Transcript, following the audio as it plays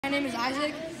My name is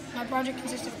Isaac. My project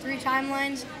consists of 3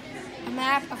 timelines, a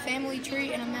map, a family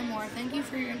tree, and a memoir. Thank you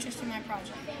for your interest in my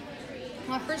project.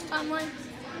 My first timeline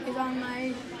is on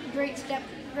my great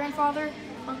step-grandfather,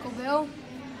 Uncle Bill.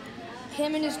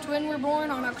 Him and his twin were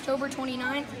born on October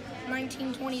 29th,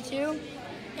 1922,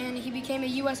 and he became a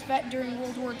U.S. vet during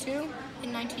World War II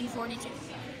in 1942.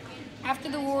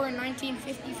 After the war in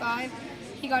 1955,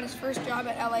 he got his first job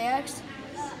at LAX,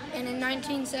 and in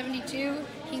 1972,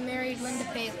 he married Linda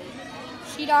Paley.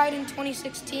 She died in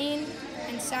 2016,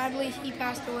 and sadly, he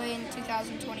passed away in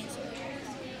 2022.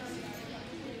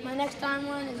 My next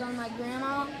timeline is on my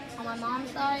grandma, on my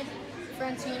mom's side,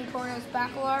 Francine Cornos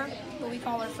Bacalar, but we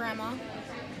call her Frama.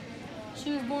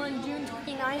 She was born June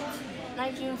 29th,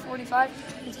 1945,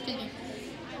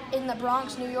 in the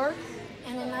Bronx, New York,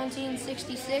 and in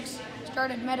 1966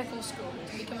 started medical school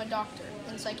to become a doctor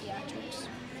in psychiatrics.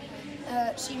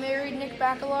 She married Nick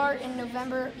Bacalar on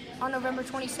November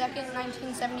 22nd,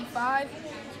 1975,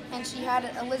 and she had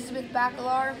Elizabeth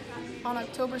Bacalar on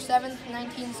October 7th,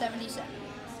 1977.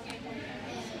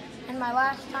 And my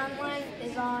last timeline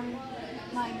is on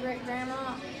my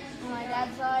great-grandma on my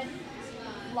dad's side,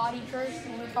 Lottie Kirsch,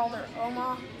 and we called her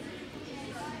Oma.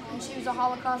 And she was a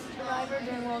Holocaust survivor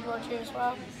during World War II as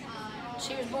well.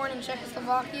 She was born in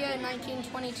Czechoslovakia in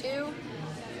 1922,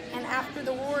 and after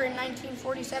the war in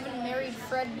 1947 married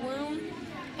Fred Bloom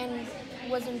and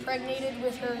was impregnated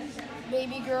with her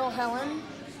baby girl Helen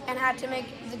and had to make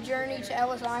the journey to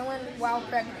Ellis Island while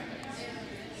pregnant.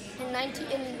 In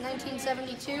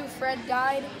 1972, Fred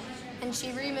died and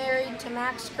she remarried to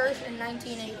Max Kirsch in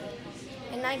 1980.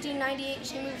 In 1998,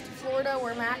 she moved to Florida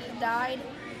where Max died,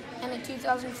 and in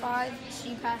 2005,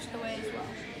 she passed away as well.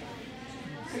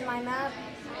 And my map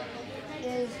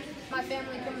is, my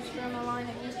family comes from a line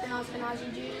of Eastern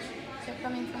Ashkenazi Jews, so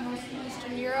coming from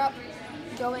Eastern Europe,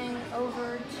 going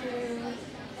over to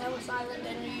Ellis Island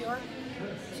and New York.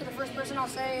 So the first person I'll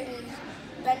say is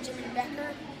Benjamin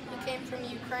Becker, who came from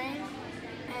Ukraine,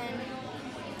 and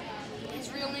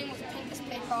his real name was Pinkas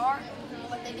Pekar,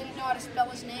 but they didn't know how to spell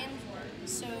his name,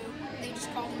 so they just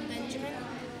called him Benjamin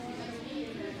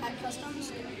at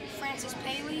customs. Francis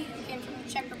Paley, who came from the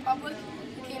Czech Republic,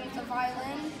 who came with a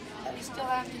violin that we still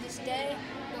have to this day,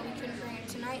 but we couldn't bring it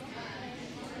tonight.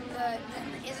 Then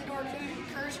Isidore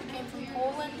Kirsch, who came from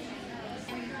Poland,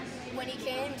 and when he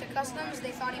came to customs,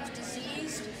 they thought he was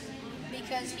diseased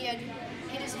because he had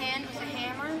hit his hand with a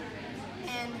hammer,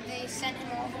 and they sent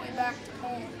him all the way back to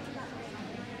Poland.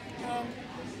 And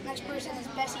next person is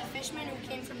Bessie Fishman, who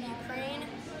came from Ukraine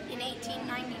in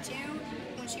 1892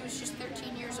 when she was just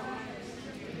 13 years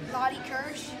old. Lottie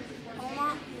Kirsch,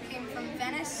 Oma, who came from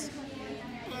Venice,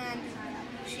 and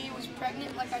she was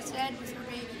pregnant, like I said, with her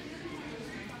baby.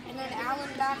 And then Alan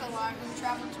Bacalar, who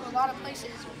traveled to a lot of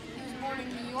places. He was born in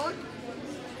New York,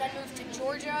 then moved to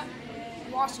Georgia,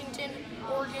 Washington,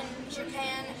 Oregon,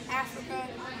 Japan, Africa,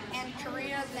 and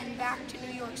Korea, then back to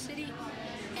New York City.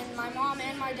 And my mom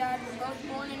and my dad were both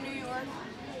born in New York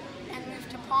and moved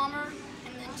to Palmer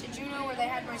and then to Juneau, where they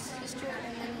had my sister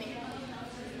and then me.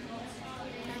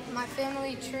 And my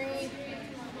family tree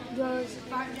goes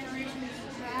 5 generations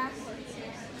back,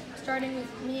 starting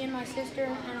with me and my sister,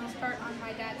 and I'll start on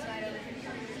my dad's side over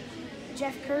here.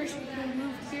 Jeff Kirsch, who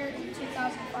moved here in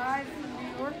 2005 from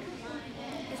New York.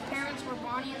 His parents were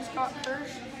Bonnie and Scott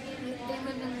Kirsch. They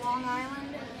lived in Long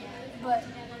Island, but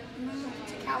moved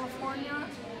to California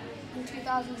in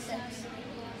 2006.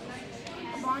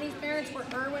 Bonnie's parents were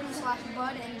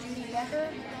Irwin/Bud and Judy Becker.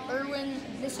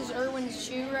 This is Irwin's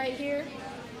shoe right here,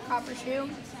 copper shoe.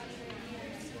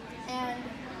 And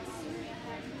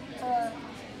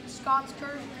Scott's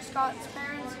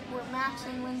parents were Max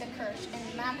and Linda Kirsch,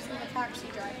 and Max was a taxi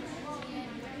driver.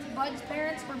 Bud's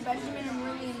parents were Benjamin and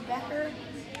Lillian Becker,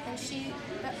 and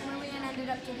Lillian ended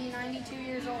up to be 92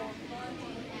 years old.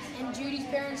 And Judy's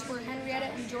parents were Henrietta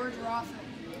and George Rothman.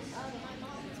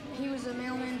 He was a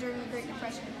mailman during the Great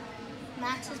Depression.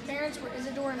 Max's parents were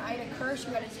Isidore and Ida Kirsch,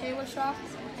 who had a tailor shop,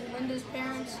 and Linda's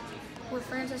parents were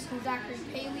Francis and Zachary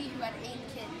Paley, who had 8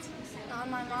 kids. And on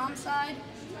my mom's side,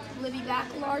 Libby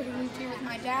Bacalar, who moved here with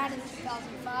my dad in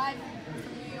 2005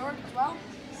 from New York as well.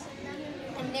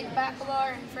 And Nick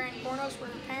Bacalar and Fran Cornos were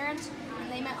her parents,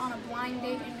 and they met on a blind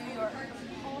date in New York.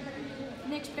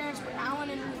 Nick's parents were Alan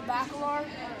and Ruth Bacalar,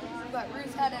 but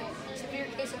Ruth had a severe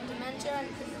case of dementia and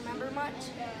couldn't remember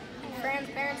much. And Fran's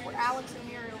parents were Alex and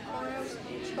Muriel Cornos,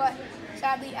 but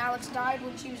sadly Alex died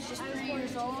when she was just 3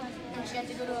 years old, and she had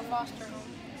to go to a foster home.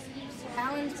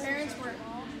 Alan's parents were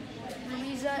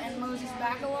Louisa and Moses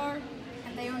Bacalar,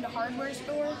 and they owned a hardware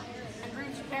store. And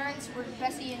Ruth's parents were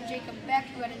Bessie and Jacob Beck,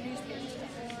 who had a newspaper store.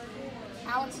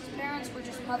 Alex's parents were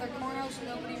just Mother Cornos.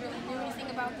 Nobody really knew anything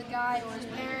about the guy or his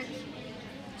parents.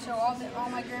 So all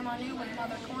my grandma knew was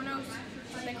Mother Cornos,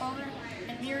 what they called her.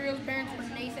 And Muriel's parents were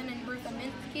Nathan and Bertha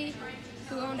Minsky,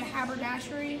 who owned a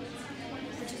haberdashery,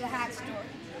 which is a hat store.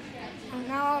 And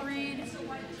now I'll read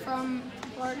from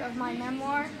part of my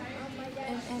memoir,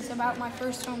 and it's about my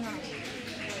first home run.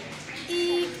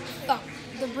 Eek! Thump.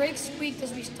 The brakes squeaked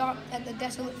as we stopped at the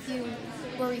desolate field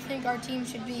where we think our team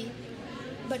should be.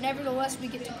 But nevertheless, we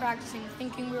get to practicing,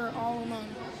 thinking we were all alone.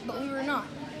 But we were not.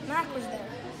 Mac was there.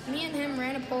 Me and him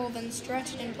ran a pole, then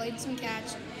stretched and played some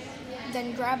catch,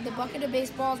 then grabbed the bucket of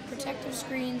baseballs, protective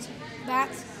screens,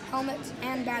 bats, helmets,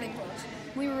 and batting gloves.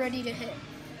 We were ready to hit.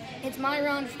 It's my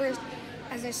round first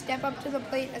as I step up to the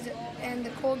plate and the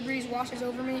cold breeze washes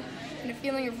over me, and a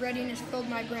feeling of readiness filled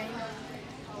my brain.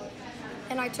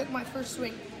 And I took my first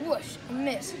swing. Whoosh, a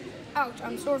miss. Ouch,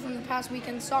 I'm sore from the past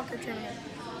weekend's soccer tournament.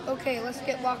 Okay, let's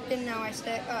get locked in now, I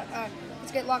say.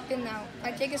 Let's get locked in now.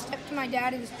 I take a step to my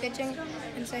dad who's pitching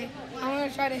and say, I'm going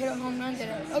to try to hit a home run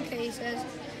today. Okay, he says.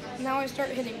 Now I start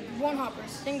hitting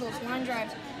one-hoppers, singles, line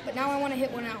drives, but now I want to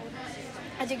hit one out.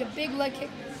 I take a big leg kick,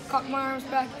 cock my arms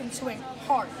back, and swing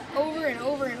hard, over and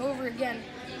over and over again.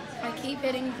 I keep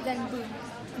hitting, then boom.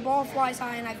 The ball flies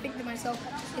high, and I think to myself,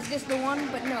 is this the one?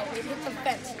 But no, it hit the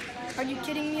fence. Are you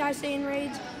kidding me, I say in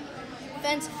rage.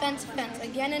 Fence, fence, fence,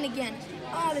 again and again.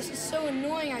 Oh, this is so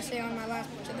annoying, I say on my last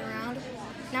pitch of the round.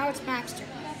 Now it's Mac's turn.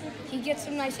 He gets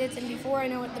some nice hits, and before I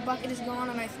know it, the bucket is gone,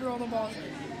 and I threw all the balls in.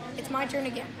 It's my turn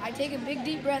again. I take a big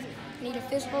deep breath and eat a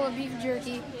fistful of beef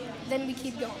jerky, then we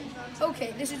keep going.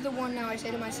 Okay, this is the one now, I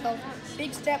say to myself.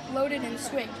 Big step, loaded, and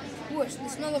swing. Whoosh, the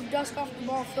smell of dust off the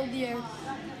ball filled the air,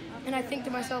 and I think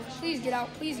to myself, please get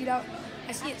out, please get out.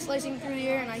 I see it slicing through the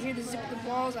air, and I hear the zip of the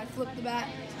balls. I flip the bat.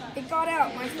 It got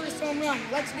out, my first home run.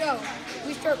 Let's go.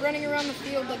 We start running around the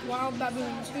field like wild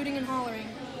baboons, hooting and hollering.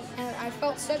 And I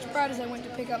felt such pride as I went to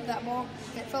pick up that ball,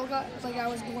 and it felt like I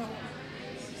was glowing.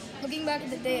 Looking back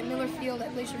at the day at Miller Field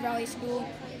at Glacier Valley School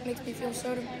makes me feel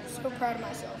so proud of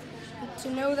myself. To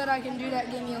know that I can do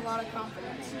that gave me a lot of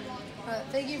confidence.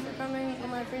 Thank you for coming to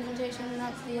my presentation, and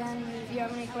that's the end. If you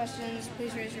have any questions,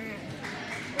 please raise your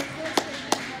hand.